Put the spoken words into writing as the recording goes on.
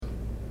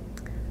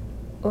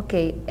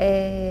Ok.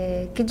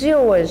 Que dia é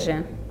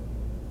hoje?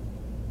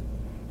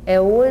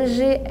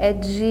 Hoje é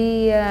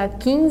dia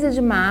 15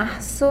 de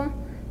março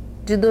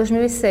de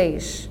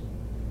 2006.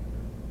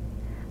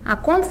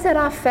 Quando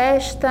será a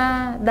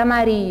festa da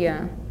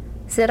Maria?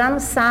 Será no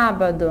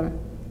sábado,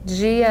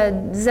 dia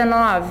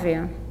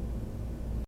 19.